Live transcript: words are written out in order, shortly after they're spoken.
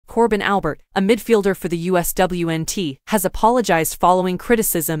Korbin Albert, a midfielder for the USWNT, has apologized following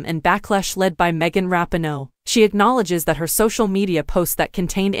criticism and backlash led by Megan Rapinoe. She acknowledges that her social media post that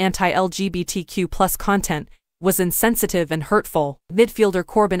contained anti-LGBTQ+ content was insensitive and hurtful. Midfielder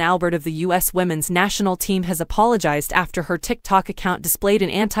Korbin Albert of the U.S. women's national team has apologized after her TikTok account displayed an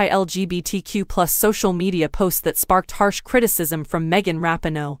anti-LGBTQ+ social media post that sparked harsh criticism from Megan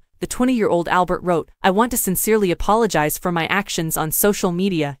Rapinoe. The 20-year-old Albert wrote, "I want to sincerely apologize for my actions on social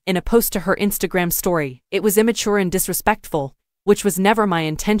media," in a post to her Instagram story. "It was immature and disrespectful, which was never my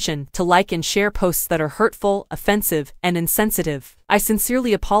intention, to like and share posts that are hurtful, offensive, and insensitive. I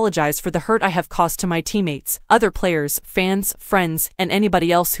sincerely apologize for the hurt I have caused to my teammates, other players, fans, friends, and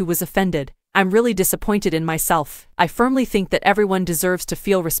anybody else who was offended. I'm really disappointed in myself. I firmly think that everyone deserves to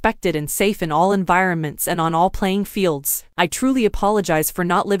feel respected and safe in all environments and on all playing fields. I truly apologize for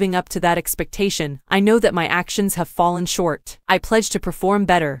not living up to that expectation. I know that my actions have fallen short. I pledge to perform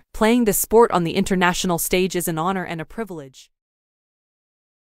better. Playing this sport on the international stage is an honor and a privilege."